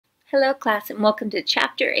Hello class and welcome to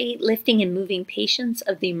Chapter 8, Lifting and Moving Patients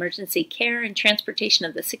of the Emergency Care and Transportation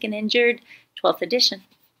of the Sick and Injured, 12th edition.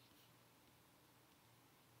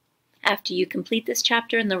 After you complete this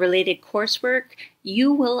chapter and the related coursework,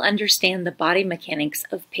 you will understand the body mechanics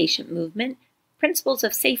of patient movement, principles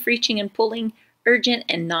of safe reaching and pulling, urgent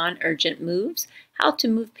and non-urgent moves, how to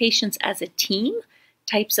move patients as a team,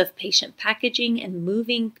 types of patient packaging and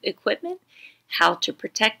moving equipment, how to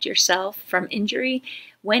protect yourself from injury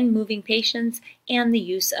when moving patients, and the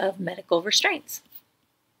use of medical restraints.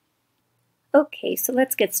 Okay, so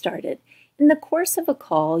let's get started. In the course of a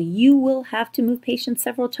call, you will have to move patients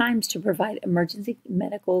several times to provide emergency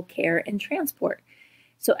medical care and transport.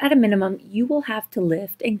 So at a minimum, you will have to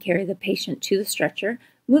lift and carry the patient to the stretcher,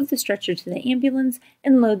 move the stretcher to the ambulance,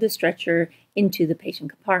 and load the stretcher into the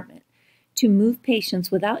patient compartment. To move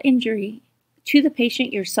patients without injury to the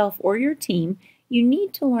patient yourself or your team, you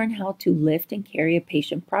need to learn how to lift and carry a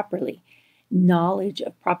patient properly. Knowledge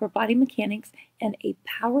of proper body mechanics and a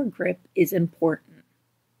power grip is important.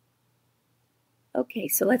 Okay,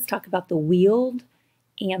 so let's talk about the wheeled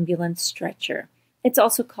ambulance stretcher. It's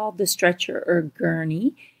also called the stretcher or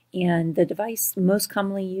gurney, and the device most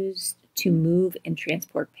commonly used to move and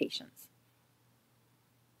transport patients.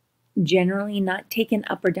 Generally not taken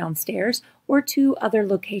up or downstairs or to other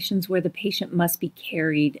locations where the patient must be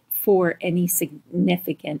carried for any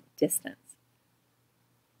significant distance.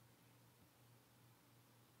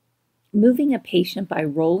 Moving a patient by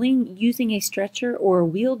rolling using a stretcher or a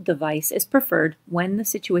wheeled device is preferred when the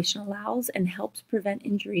situation allows and helps prevent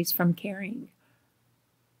injuries from carrying.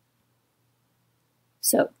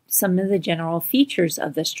 So, some of the general features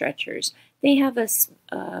of the stretchers. They have a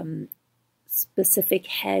specific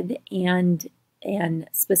head and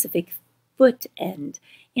specific foot end,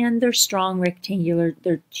 and they're strong rectangular,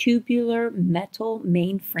 they're tubular metal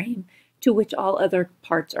main frame to which all other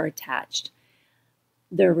parts are attached.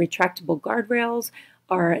 Their retractable guardrails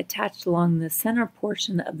are attached along the center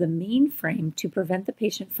portion of the main frame to prevent the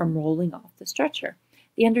patient from rolling off the stretcher.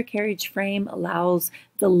 The undercarriage frame allows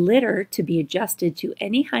the litter to be adjusted to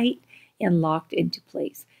any height and locked into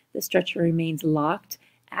place. The stretcher remains locked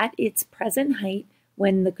at its present height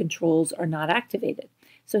when the controls are not activated.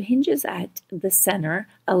 So hinges at the center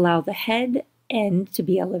allow the head end to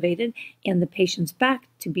be elevated and the patient's back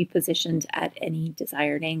to be positioned at any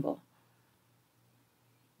desired angle.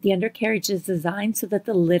 The undercarriage is designed so that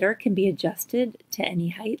the litter can be adjusted to any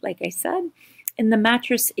height, like I said, and the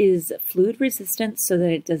mattress is fluid resistant so that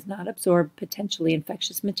it does not absorb potentially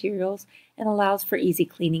infectious materials and allows for easy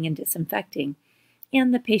cleaning and disinfecting.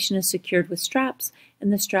 And the patient is secured with straps,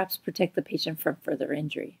 and the straps protect the patient from further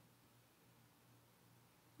injury.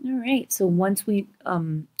 All right, so once we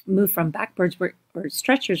move from backboards or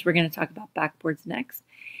stretchers, we're going to talk about backboards next.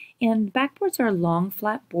 And backboards are long,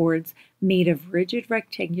 flat boards made of rigid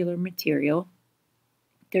rectangular material.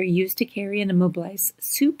 They're used to carry and immobilize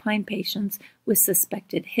supine patients with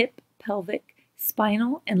suspected hip, pelvic,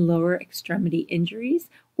 spinal, and lower extremity injuries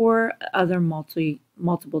or other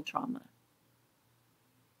multiple trauma.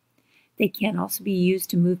 They can also be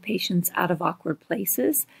used to move patients out of awkward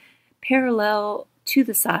places. Parallel to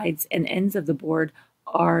the sides and ends of the board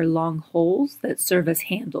are long holes that serve as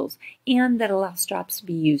handles and that allow straps to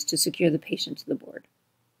be used to secure the patient to the board.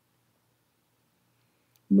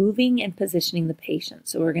 Moving and positioning the patient.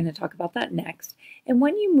 So we're going to talk about that next. And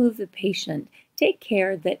when you move the patient, take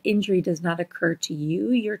care that injury does not occur to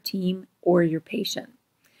you, your team, or your patient.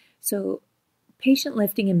 So patient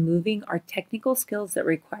lifting and moving are technical skills that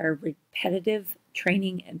require repetitive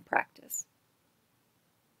training and practice.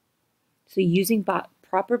 So using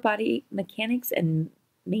proper body mechanics and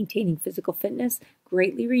maintaining physical fitness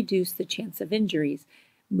greatly reduce the chance of injuries.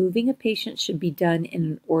 Moving a patient should be done in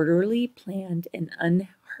an orderly, planned, and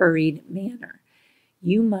unhurried manner.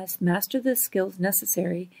 You must master the skills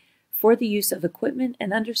necessary for the use of equipment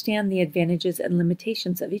and understand the advantages and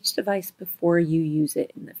limitations of each device before you use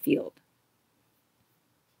it in the field.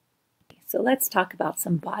 So let's talk about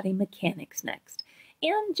some body mechanics next.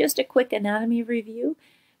 And just a quick anatomy review.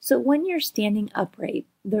 So when you're standing upright,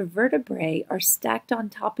 the vertebrae are stacked on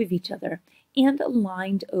top of each other and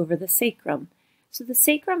aligned over the sacrum. So the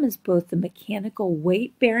sacrum is both the mechanical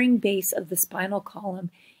weight-bearing base of the spinal column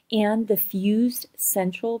and the fused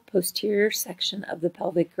central posterior section of the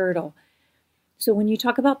pelvic girdle. So when you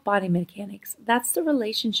talk about body mechanics, that's the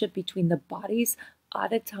relationship between the body's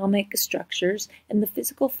autonomic structures and the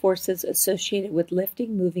physical forces associated with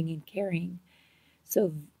lifting, moving, and carrying.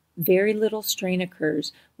 So very little strain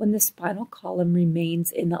occurs when the spinal column remains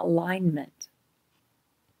in alignment.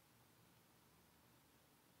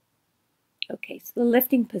 Okay, so the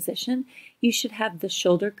lifting position, you should have the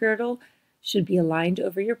shoulder girdle should be aligned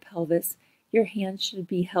over your pelvis. Your hands should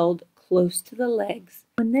be held close to the legs.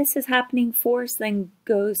 When this is happening, force then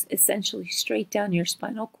goes essentially straight down your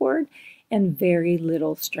spinal cord and very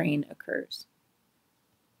little strain occurs.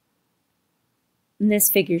 And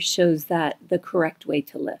this figure shows that the correct way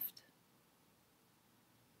to lift.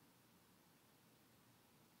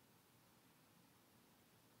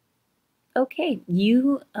 Okay,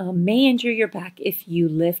 you may injure your back if you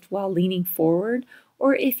lift while leaning forward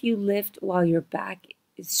or if you lift while your back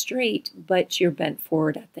is straight but you're bent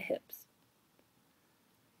forward at the hips.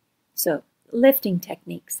 So, lifting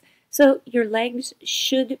techniques. So, your legs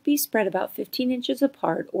should be spread about 15 inches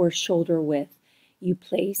apart or shoulder width. You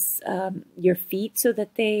place your feet so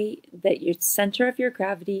that your center of your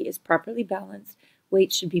gravity is properly balanced.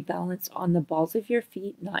 Weight should be balanced on the balls of your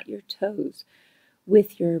feet, not your toes.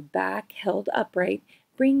 With your back held upright,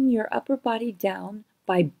 bring your upper body down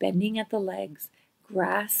by bending at the legs.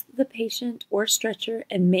 Grasp the patient or stretcher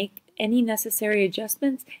and make any necessary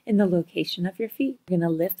adjustments in the location of your feet. We're going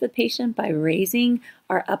to lift the patient by raising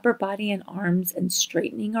our upper body and arms and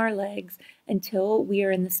straightening our legs until we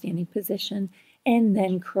are in the standing position, and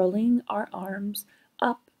then curling our arms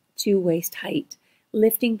up to waist height.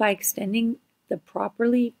 Lifting by extending the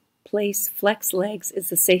properly placed flexed legs is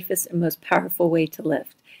the safest and most powerful way to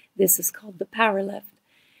lift. This is called the power lift.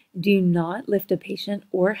 Do not lift a patient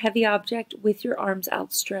or heavy object with your arms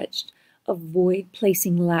outstretched. Avoid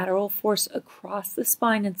placing lateral force across the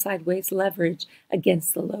spine and sideways leverage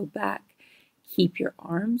against the low back. Keep your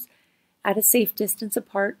arms at a safe distance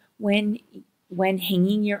apart when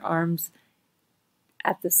hanging your arms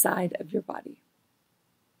at the side of your body.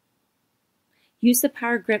 Use the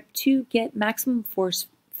power grip to get maximum force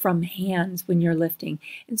from hands when you're lifting.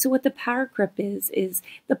 And so what the power grip is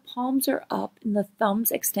the palms are up and the thumbs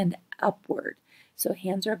extend upward. So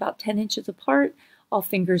hands are about 10 inches apart. All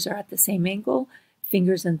fingers are at the same angle.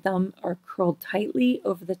 Fingers and thumb are curled tightly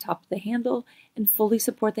over the top of the handle and fully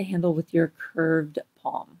support the handle with your curved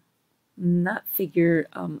palm. And that figure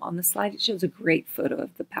on the slide, it shows a great photo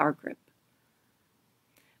of the power grip.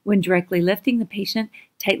 When directly lifting the patient,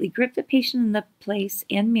 tightly grip the patient in the place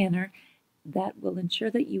and manner that will ensure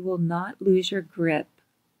that you will not lose your grip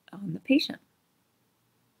on the patient.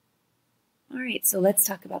 All right, so let's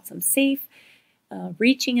talk about some safe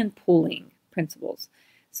reaching and pulling principles.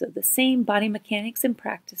 So the same body mechanics and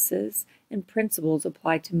practices and principles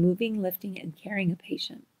apply to moving, lifting, and carrying a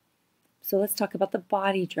patient. So let's talk about the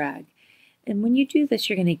body drag. And when you do this,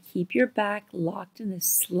 you're going to keep your back locked in a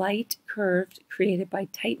slight curve created by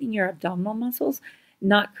tightening your abdominal muscles,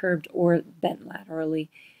 not curved or bent laterally.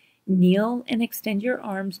 Kneel and extend your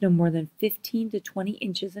arms no more than 15 to 20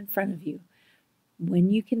 inches in front of you.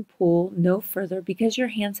 When you can pull no further because your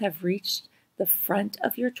hands have reached the front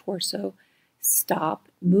of your torso, stop,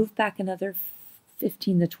 move back another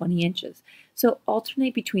 15 to 20 inches. So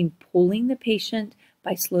alternate between pulling the patient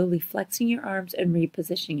by slowly flexing your arms and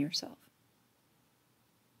repositioning yourself.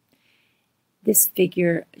 This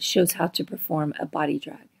figure shows how to perform a body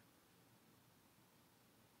drag.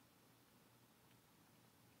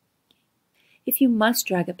 If you must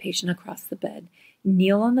drag a patient across the bed,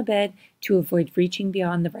 kneel on the bed to avoid reaching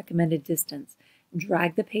beyond the recommended distance.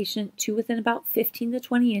 Drag the patient to within about 15 to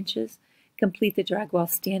 20 inches. Complete the drag while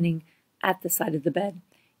standing at the side of the bed.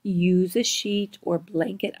 Use a sheet or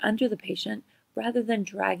blanket under the patient rather than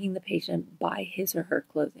dragging the patient by his or her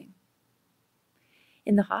clothing.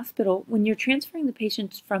 In the hospital, when you're transferring the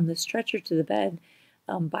patient from the stretcher to the bed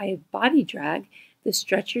by a body drag, the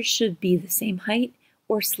stretcher should be the same height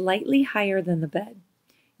or slightly higher than the bed.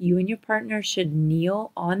 You and your partner should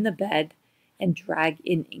kneel on the bed and drag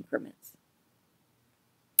in increments.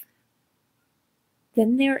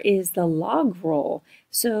 Then there is the log roll.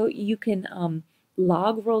 So you can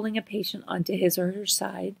log rolling a patient onto his or her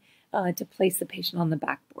side to place the patient on the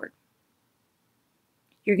backboard.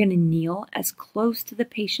 You're going to kneel as close to the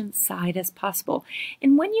patient's side as possible.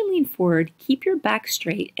 And when you lean forward, keep your back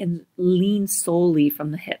straight and lean solely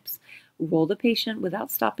from the hips. Roll the patient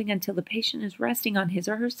without stopping until the patient is resting on his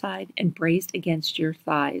or her side and braced against your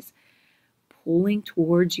thighs. Pulling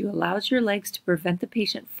towards you allows your legs to prevent the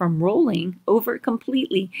patient from rolling over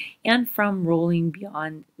completely and from rolling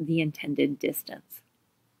beyond the intended distance.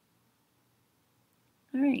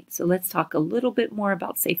 All right, so let's talk a little bit more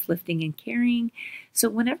about safe lifting and carrying. So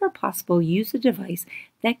whenever possible, use a device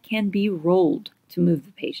that can be rolled to move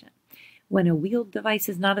the patient. When a wheeled device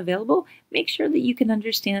is not available, make sure that you can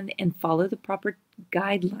understand and follow the proper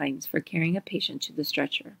guidelines for carrying a patient to the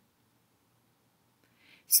stretcher.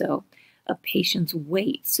 So a patient's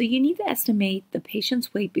weight. So you need to estimate the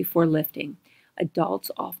patient's weight before lifting.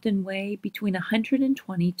 Adults often weigh between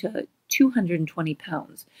 120 to 220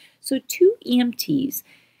 pounds. So 2 EMTs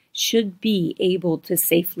should be able to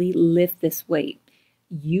safely lift this weight.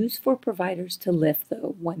 Use for providers to lift,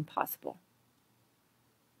 though, when possible.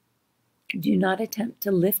 Do not attempt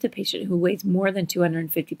to lift a patient who weighs more than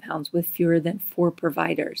 250 pounds with fewer than 4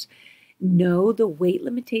 providers. Know the weight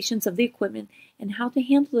limitations of the equipment and how to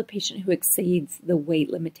handle the patient who exceeds the weight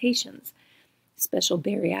limitations. Special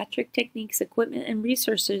bariatric techniques, equipment, and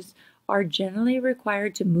resources are generally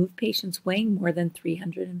required to move patients weighing more than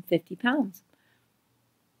 350 pounds.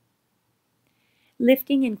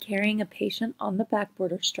 Lifting and carrying a patient on the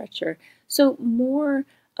backboard or stretcher. So more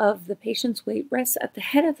of the patient's weight rests at the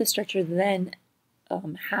head of the stretcher than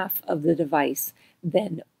half of the device,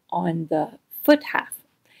 then on the foot half.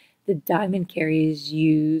 The diamond carries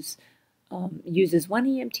uses 1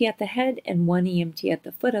 EMT at the head and 1 EMT at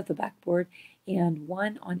the foot of the backboard and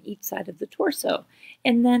 1 on each side of the torso.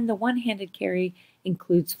 And then the one-handed carry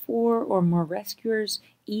includes 4 or more rescuers,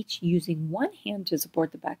 each using 1 hand to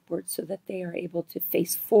support the backboard so that they are able to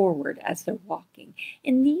face forward as they're walking.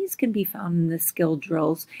 And these can be found in the skill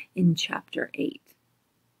drills in Chapter 8.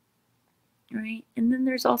 All right, and then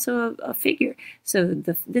there's also a figure. So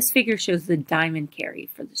this figure shows the diamond carry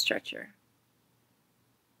for the stretcher.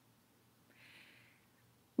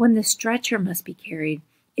 When the stretcher must be carried,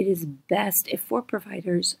 it is best if 4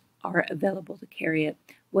 providers are available to carry it.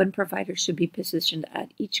 1 provider should be positioned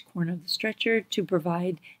at each corner of the stretcher to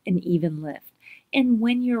provide an even lift. And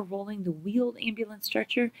when you're rolling the wheeled ambulance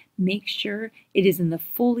stretcher, make sure it is in the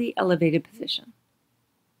fully elevated position.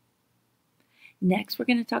 Next, we're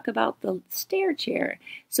going to talk about the stair chair.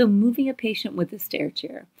 So moving a patient with a stair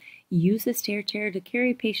chair. Use a stair chair to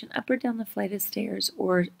carry a patient up or down the flight of stairs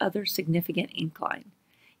or other significant incline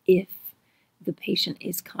if the patient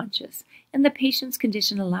is conscious and the patient's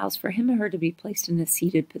condition allows for him or her to be placed in a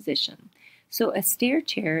seated position. So a stair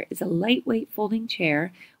chair is a lightweight folding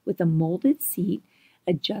chair with a molded seat,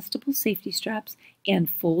 adjustable safety straps, and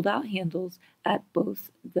fold-out handles at both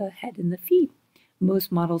the head and the feet.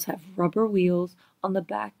 Most models have rubber wheels on the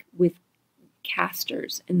back with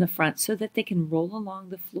casters in the front so that they can roll along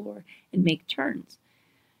the floor and make turns.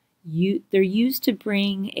 They're used to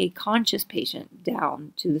bring a conscious patient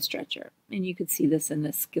down to the stretcher. And you can see this in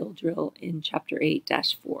the skill drill in Chapter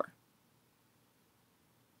 8-4.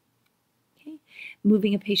 Okay.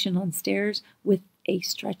 Moving a patient on stairs with a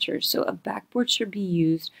stretcher. So a backboard should be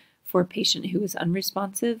used for a patient who is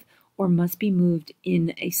unresponsive or must be moved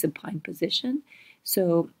in a supine position.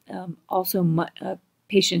 So also a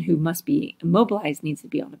patient who must be immobilized needs to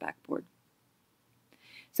be on a backboard.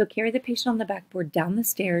 So carry the patient on the backboard down the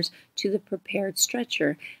stairs to the prepared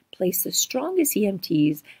stretcher. Place the strongest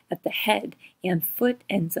EMTs at the head and foot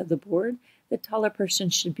ends of the board. The taller person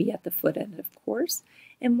should be at the foot end, of course.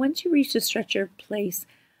 And once you reach the stretcher, place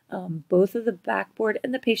both of the backboard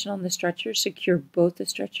and the patient on the stretcher. Secure both the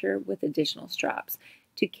stretcher with additional straps.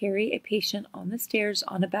 To carry a patient on the stairs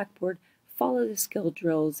on a backboard, follow the skill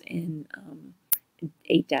drills in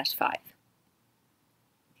 8-5.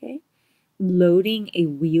 Okay. Loading a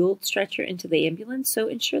wheeled stretcher into the ambulance, so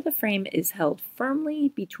ensure the frame is held firmly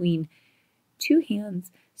between 2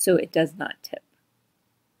 hands so it does not tip.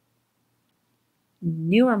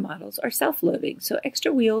 Newer models are self-loading, so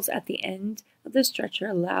extra wheels at the end of the stretcher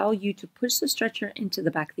allow you to push the stretcher into the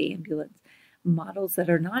back of the ambulance. Models that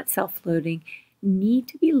are not self-loading need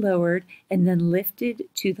to be lowered and then lifted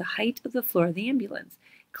to the height of the floor of the ambulance.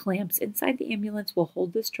 Clamps inside the ambulance will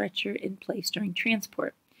hold the stretcher in place during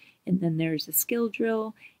transport. And then there's a skill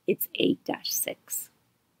drill. It's 8-6.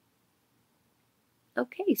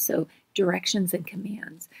 Okay, so directions and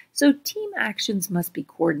commands. So team actions must be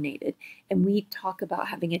coordinated. And we talk about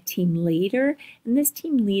having a team leader. And this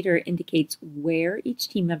team leader indicates where each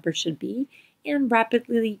team member should be and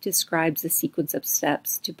rapidly describes the sequence of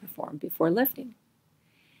steps to perform before lifting.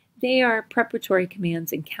 They are preparatory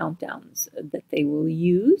commands and countdowns that they will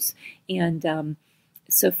use. And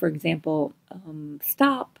so, for example,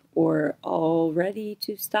 stop or all ready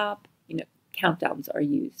to stop, countdowns are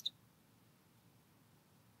used.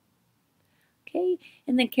 Okay,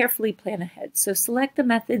 and then carefully plan ahead. So select the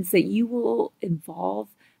methods that you will involve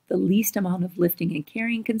the least amount of lifting and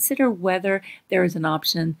carrying. Consider whether there is an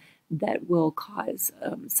option that will cause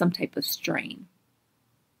some type of strain.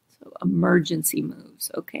 So emergency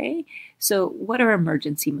moves, okay? So what are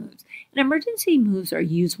emergency moves? And emergency moves are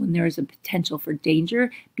used when there is a potential for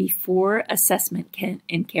danger before assessment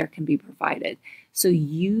and care can be provided. So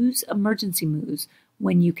use emergency moves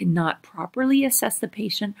when you cannot properly assess the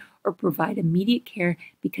patient or provide immediate care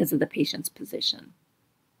because of the patient's position.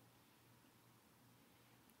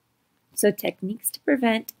 So techniques to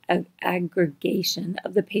prevent aggregation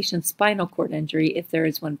of the patient's spinal cord injury, if there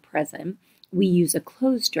is one present, we use a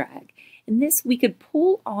clothes drag. In this, we could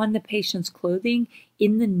pull on the patient's clothing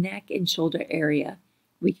in the neck and shoulder area.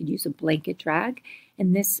 We could use a blanket drag,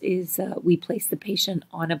 and this is we place the patient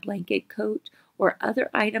on a blanket, coat, or other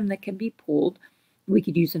item that can be pulled. We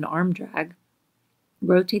could use an arm drag.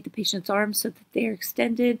 Rotate the patient's arms so that they are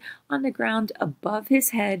extended on the ground above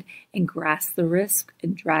his head and grasp the wrist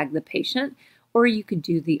and drag the patient. Or you could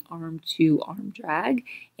do the arm-to-arm drag,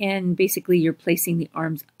 and basically you're placing the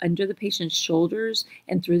arms under the patient's shoulders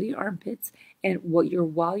and through the armpits, and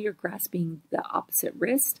while you're grasping the opposite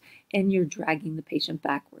wrist and you're dragging the patient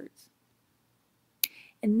backwards.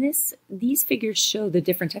 And these figures show the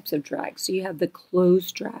different types of drag. So you have the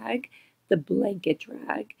clothes drag, the blanket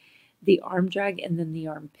drag, the arm drag, and then the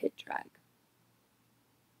armpit drag.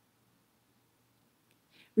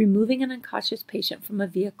 Removing an unconscious patient from a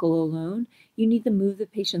vehicle alone, you need to move the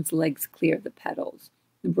patient's legs clear of the pedals.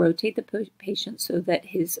 Rotate the patient so that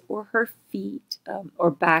his or her feet or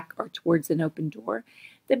back are towards an open door.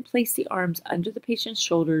 Then place the arms under the patient's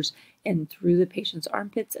shoulders and through the patient's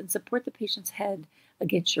armpits and support the patient's head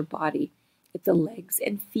against your body. If the legs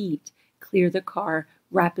and feet clear the car,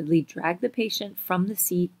 rapidly drag the patient from the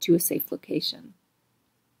seat to a safe location.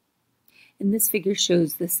 And this figure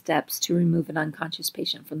shows the steps to remove an unconscious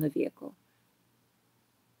patient from the vehicle.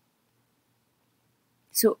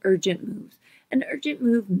 So urgent moves. An urgent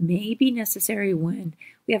move may be necessary when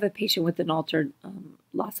we have a patient with an altered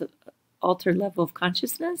level of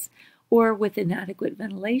consciousness, or with inadequate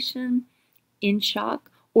ventilation, in shock,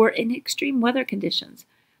 or in extreme weather conditions.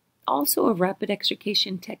 Also, a rapid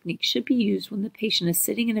extrication technique should be used when the patient is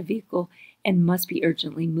sitting in a vehicle and must be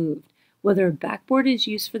urgently moved. Whether a backboard is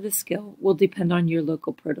used for the skill will depend on your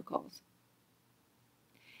local protocols.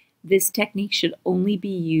 This technique should only be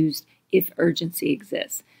used if urgency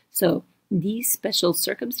exists. So these special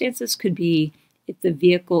circumstances could be if the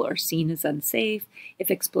vehicle or scene is unsafe,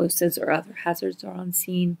 if explosives or other hazards are on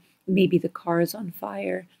scene, maybe the car is on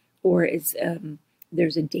fire, or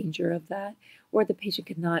there's a danger of that, or the patient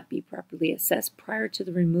cannot be properly assessed prior to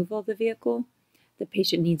the removal of the vehicle. The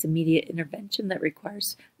patient needs immediate intervention that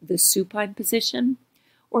requires the supine position,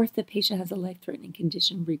 or if the patient has a life-threatening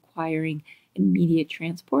condition requiring immediate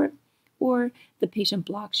transport, or the patient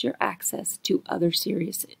blocks your access to other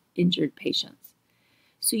serious injured patients.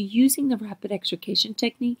 So using the rapid extrication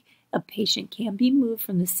technique, a patient can be moved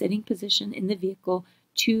from the sitting position in the vehicle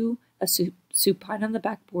to a supine on the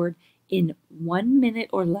backboard in 1 minute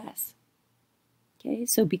or less. Okay,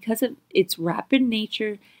 so because of its rapid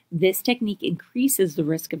nature, this technique increases the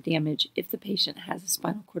risk of damage if the patient has a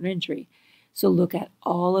spinal cord injury. So look at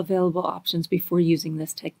all available options before using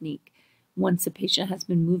this technique. Once the patient has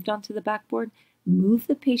been moved onto the backboard, move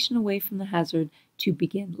the patient away from the hazard to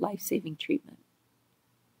begin life-saving treatment.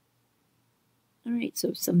 All right,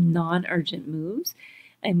 so some non-urgent moves,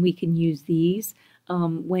 and we can use these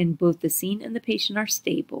when both the scene and the patient are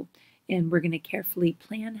stable, and we're going to carefully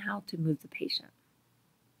plan how to move the patient.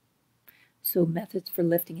 So methods for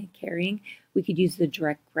lifting and carrying, we could use the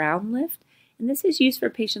direct ground lift, and this is used for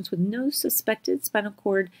patients with no suspected spinal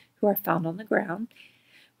cord who are found on the ground.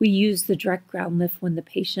 We use the direct ground lift when the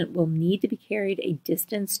patient will need to be carried a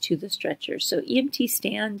distance to the stretcher. So EMTs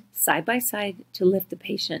stand side by side to lift the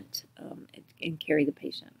patient and carry the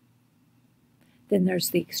patient. Then there's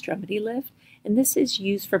the extremity lift, and this is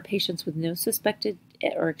used for patients with no suspected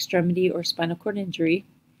or extremity or spinal cord injury.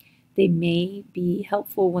 They may be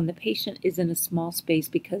helpful when the patient is in a small space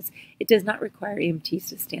because it does not require EMTs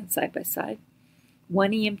to stand side by side.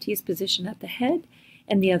 One EMT is positioned at the head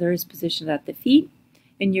and the other is positioned at the feet,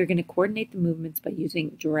 and you're going to coordinate the movements by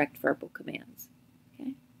using direct verbal commands.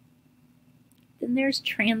 Okay? Then there's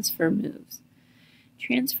transfer moves.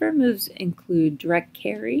 Transfer moves include direct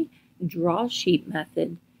carry, draw sheet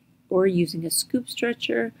method, or using a scoop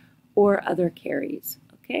stretcher or other carries.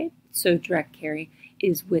 Okay? So direct carry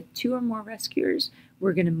is with 2 or more rescuers.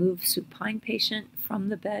 We're going to move supine patient from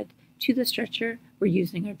the bed to the stretcher. We're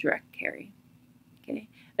using a direct carry. Okay?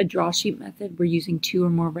 A draw sheet method, we're using 2 or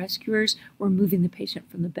more rescuers. We're moving the patient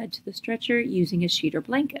from the bed to the stretcher using a sheet or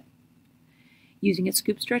blanket. Using a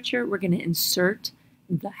scoop stretcher, we're going to insert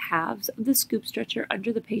the halves of the scoop stretcher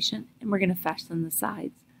under the patient, and we're going to fasten the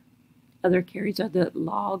sides. Other carries are the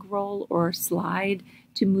log roll or slide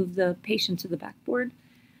to move the patient to the backboard.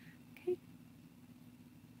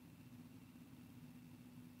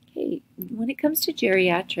 Okay, when it comes to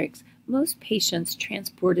geriatrics, most patients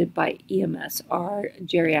transported by EMS are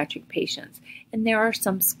geriatric patients, and there are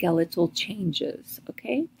some skeletal changes,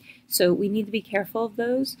 okay? So we need to be careful of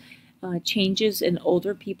those. Changes in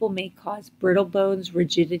older people may cause brittle bones,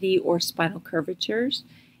 rigidity, or spinal curvatures,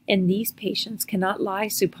 and these patients cannot lie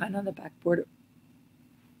supine on the backboard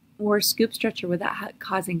or scoop stretcher without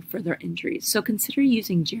causing further injuries. So consider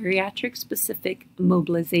using geriatric-specific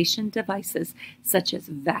mobilization devices such as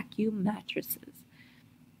vacuum mattresses.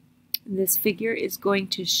 This figure is going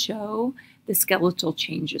to show the skeletal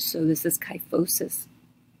changes. So this is kyphosis.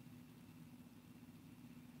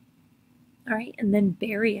 All right, and then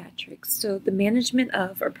bariatrics. So the management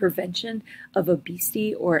of or prevention of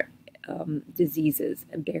obesity or diseases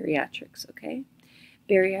and bariatrics, okay?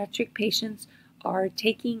 Bariatric patients are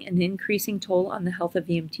taking an increasing toll on the health of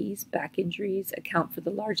EMTs. Back injuries account for the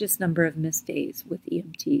largest number of missed days with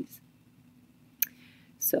EMTs.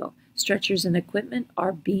 So stretchers and equipment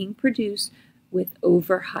are being produced with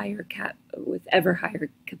ever higher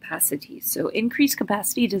capacities. So increased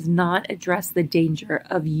capacity does not address the danger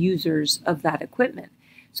of users of that equipment.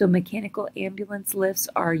 So mechanical ambulance lifts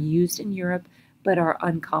are used in Europe but are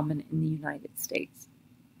uncommon in the United States.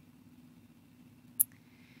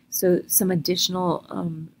 So some additional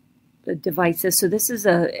devices. So this is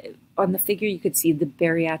on the figure you could see the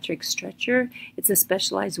bariatric stretcher. It's a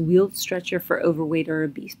specialized wheeled stretcher for overweight or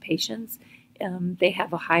obese patients. They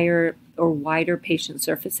have a higher or wider patient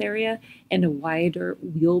surface area and a wider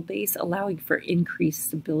wheelbase, allowing for increased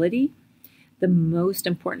stability. The most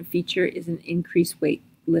important feature is an increased weight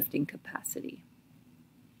lifting capacity.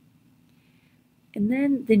 And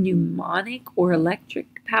then the pneumonic or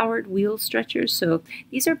electric powered wheel stretchers. So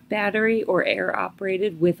these are battery or air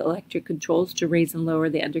operated with electric controls to raise and lower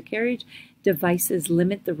the undercarriage. Devices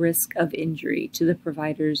limit the risk of injury to the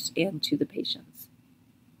providers and to the patients.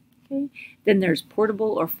 Okay. Then there's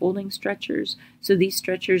portable or folding stretchers. So these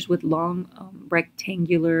stretchers with long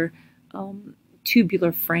rectangular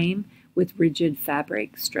tubular frame with rigid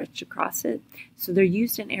fabric stretched across it. So they're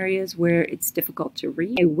used in areas where it's difficult to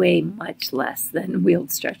reach. They weigh much less than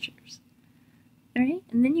wheeled stretchers. All right,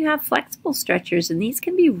 and then you have flexible stretchers, and these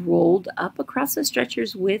can be rolled up across the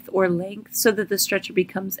stretcher's width or length so that the stretcher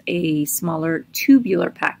becomes a smaller tubular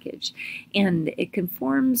package, and it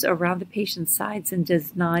conforms around the patient's sides and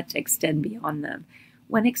does not extend beyond them.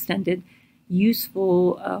 When extended,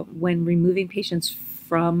 useful when removing patients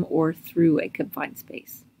from or through a confined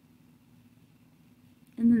space.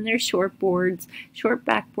 And then there's short boards, short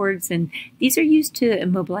backboards, and these are used to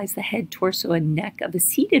immobilize the head, torso, and neck of a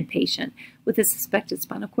seated patient with a suspected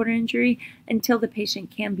spinal cord injury until the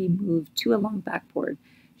patient can be moved to a long backboard.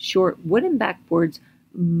 Short wooden backboards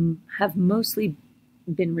have mostly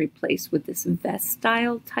been replaced with this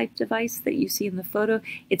vest-style type device that you see in the photo.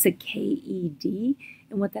 It's a KED,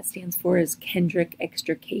 and what that stands for is Kendrick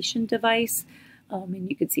Extrication Device,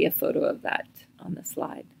 and you can see a photo of that on the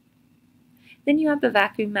slide. Then you have the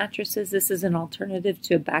vacuum mattresses. This is an alternative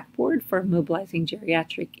to a backboard for immobilizing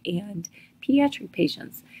geriatric and pediatric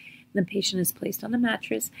patients. The patient is placed on a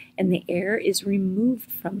mattress and the air is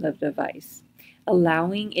removed from the device,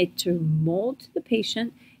 allowing it to mold to the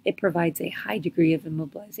patient. It provides a high degree of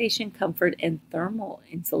immobilization, comfort, and thermal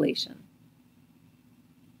insulation.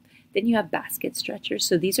 Then you have basket stretchers.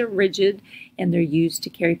 So these are rigid and they're used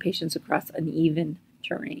to carry patients across uneven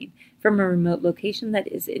terrain from a remote location that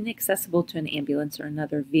is inaccessible to an ambulance or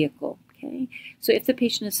another vehicle. Okay, so if the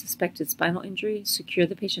patient is suspected spinal injury, secure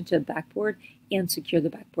the patient to a backboard and secure the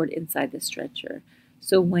backboard inside the stretcher.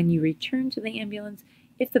 So when you return to the ambulance,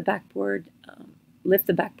 if the backboard, lift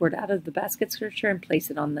the backboard out of the basket stretcher and place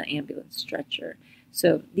it on the ambulance stretcher.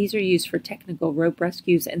 So these are used for technical rope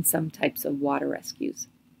rescues and some types of water rescues.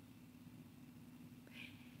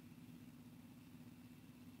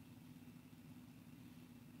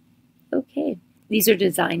 Okay, these are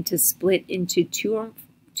designed to split into two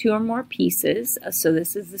or more pieces. So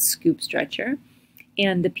this is the scoop stretcher,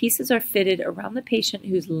 and the pieces are fitted around the patient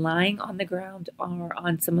who's lying on the ground or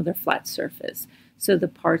on some other flat surface. So the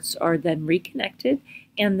parts are then reconnected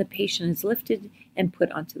and the patient is lifted and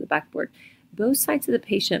put onto the backboard. Both sides of the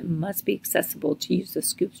patient must be accessible to use the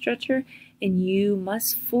scoop stretcher, and you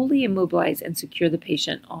must fully immobilize and secure the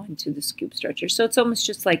patient onto the scoop stretcher. So it's almost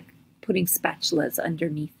just like putting spatulas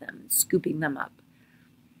underneath them, scooping them up.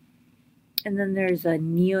 And then there's a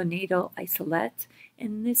neonatal isolette,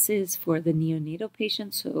 and this is for the neonatal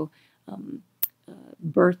patient, so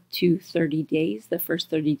birth to 30 days. The first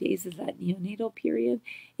 30 days is that neonatal period.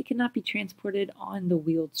 It cannot be transported on the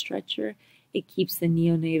wheeled stretcher. It keeps the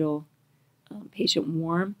neonatal patient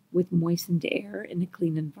warm with moistened air in a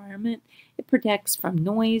clean environment. It protects from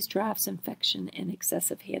noise, drafts, infection, and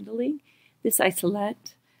excessive handling. This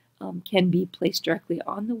isolette can be placed directly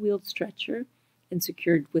on the wheeled stretcher and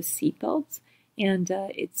secured with seat belts, and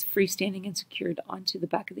it's freestanding and secured onto the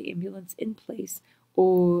back of the ambulance in place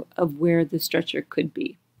or of where the stretcher could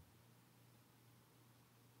be.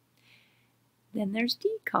 Then there's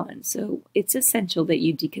decon. So it's essential that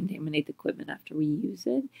you decontaminate the equipment after we use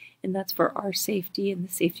it, and that's for our safety and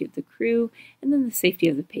the safety of the crew, and then the safety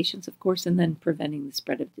of the patients, of course, and then preventing the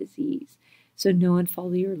spread of disease. So know and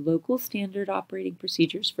follow your local standard operating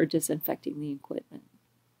procedures for disinfecting the equipment.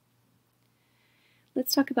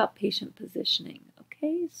 Let's talk about patient positioning.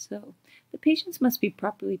 Okay, so the patients must be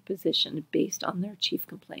properly positioned based on their chief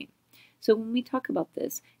complaint. So when we talk about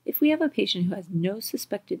this, if we have a patient who has no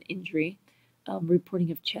suspected injury,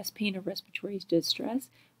 reporting of chest pain or respiratory distress,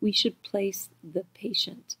 we should place the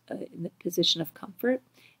patient in the position of comfort,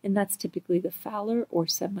 and that's typically the Fowler or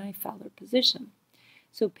semi-Fowler position.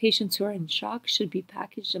 So patients who are in shock should be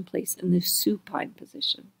packaged and placed in the supine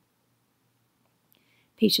position.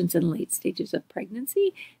 Patients in late stages of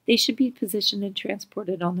pregnancy, they should be positioned and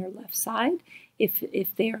transported on their left side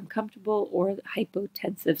if they are uncomfortable or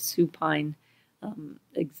hypotensive supine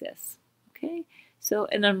exists. Okay, so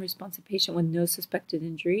an unresponsive patient with no suspected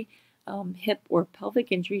injury, hip or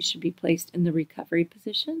pelvic injury should be placed in the recovery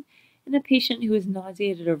position, and a patient who is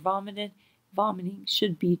nauseated or vomiting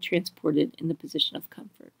should be transported in the position of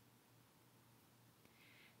comfort.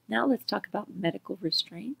 Now let's talk about medical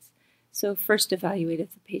restraints. So first evaluate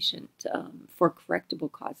the patient for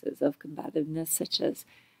correctable causes of combativeness, such as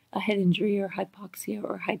a head injury or hypoxia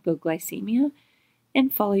or hypoglycemia,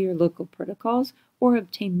 and follow your local protocols or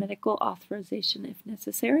obtain medical authorization if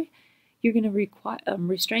necessary. You're going to require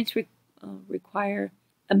restraints require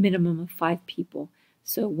a minimum of 5 people,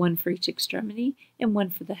 so 1 for each extremity and 1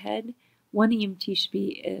 for the head. 1 EMT should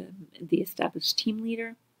be the established team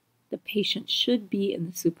leader. The patient should be in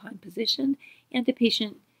the supine position, and the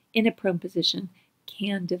patient in a prone position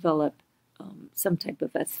can develop some type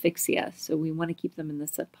of asphyxia, so we want to keep them in the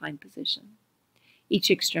supine position. Each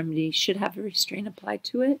extremity should have a restraint applied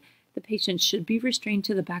to it. The patient should be restrained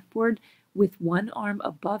to the backboard with one arm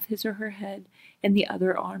above his or her head and the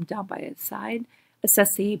other arm down by his side.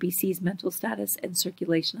 Assess the ABC's mental status and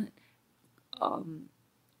circulation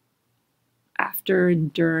after,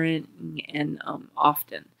 during, and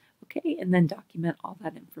often. Okay, and then document all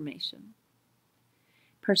that information.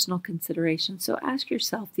 Personal consideration. So ask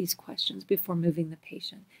yourself these questions before moving the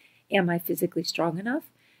patient. Am I physically strong enough?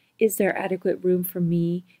 Is there adequate room for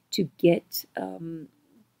me to get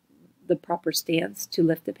the proper stance to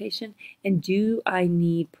lift the patient? And do I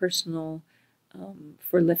need personal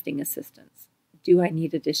for lifting assistance? Do I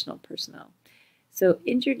need additional personnel? So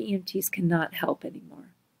injured EMTs cannot help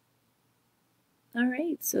anymore. All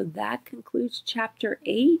right, so that concludes Chapter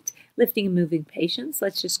 8, Lifting and Moving Patients.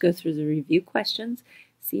 Let's just go through the review questions,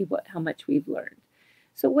 see how much we've learned.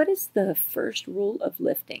 So what is the first rule of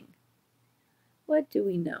lifting? What do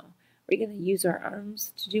we know? Are we going to use our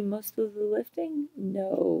arms to do most of the lifting?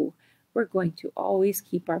 No. We're going to always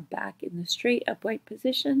keep our back in the straight upright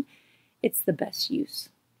position. It's the best use.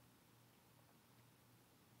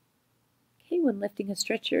 Okay, when lifting a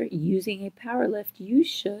stretcher using a power lift, what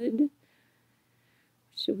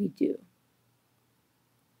should we do?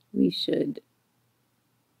 We should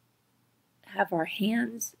have our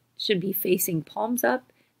hands should be facing palms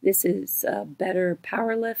up. This is a better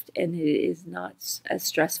power lift, and it is not as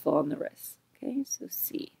stressful on the wrists. Okay, so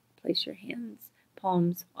C, place your hands,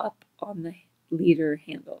 palms up on the leader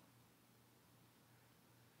handle.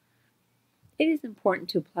 It is important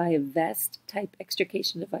to apply a vest-type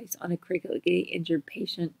extrication device on a critically injured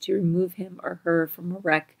patient to remove him or her from a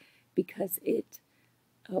wreck because it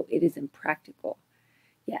is impractical.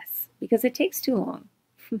 Yes, because it takes too long.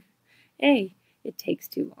 It takes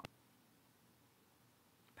too long.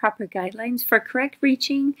 Proper guidelines for correct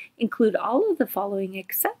reaching include all of the following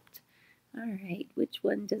except, all right, which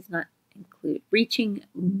one does not include? Reaching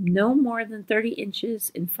no more than 30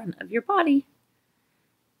 inches in front of your body.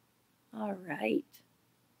 All right.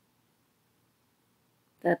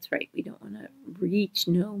 That's right, we don't want to reach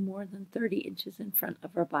no more than 30 inches in front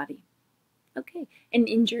of our body. Okay, an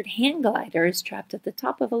injured hand glider is trapped at the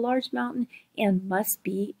top of a large mountain and must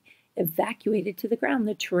be evacuated to the ground.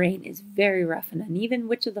 The terrain is very rough and uneven.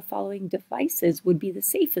 Which of the following devices would be the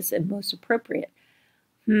safest and most appropriate?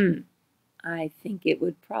 I think it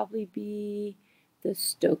would probably be the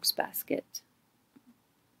Stokes basket.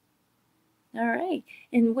 All right.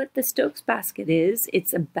 And what the Stokes basket is,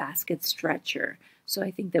 it's a basket stretcher. So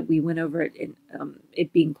I think that we went over it in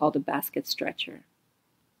it being called a basket stretcher.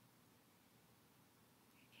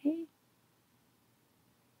 Okay.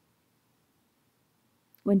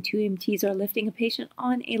 When two EMTs are lifting a patient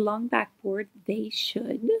on a long backboard, they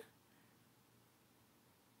should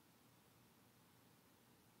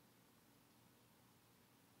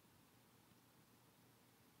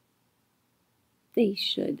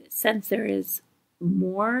sense there is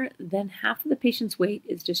more than half of the patient's weight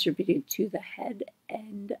is distributed to the head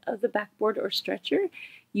end of the backboard or stretcher,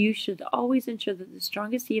 you should always ensure that the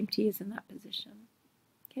strongest EMT is in that position.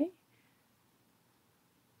 Okay?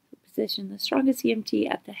 So position the strongest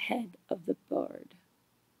EMT at the head of the board.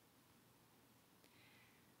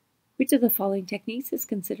 Which of the following techniques is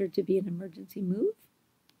considered to be an emergency move?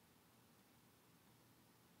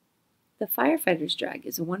 The firefighter's drag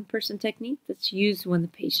is a one-person technique that's used when the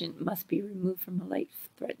patient must be removed from a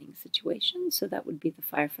life-threatening situation, so that would be the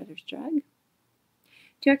firefighter's drag.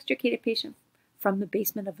 To extricate a patient from the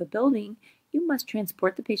basement of a building, you must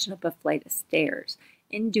transport the patient up a flight of stairs.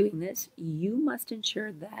 In doing this, you must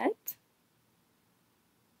ensure that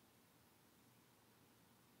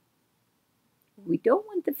we don't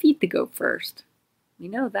want the feet to go first. We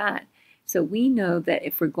know that. So we know that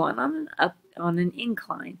if we're going on an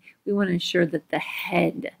incline, we want to ensure that the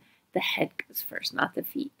head goes first, not the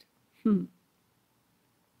feet.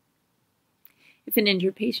 If an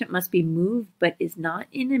injured patient must be moved but is not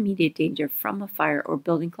in immediate danger from a fire or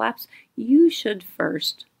building collapse, you should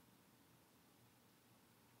first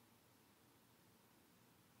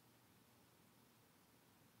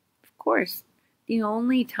of course, the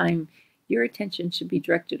only time your attention should be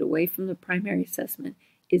directed away from the primary assessment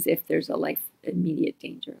is if there's a immediate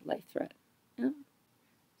danger, life threat. Yeah.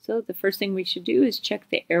 So the first thing we should do is check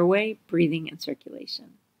the airway, breathing, and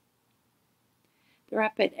circulation. The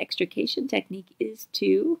rapid extrication technique is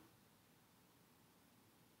to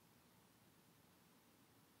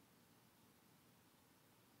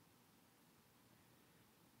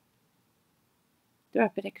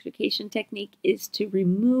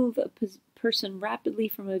remove a person rapidly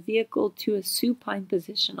from a vehicle to a supine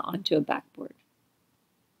position onto a backboard.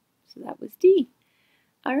 So that was D.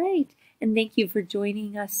 All right, and thank you for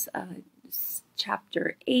joining us,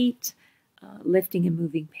 Chapter 8, Lifting and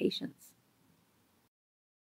Moving Patients.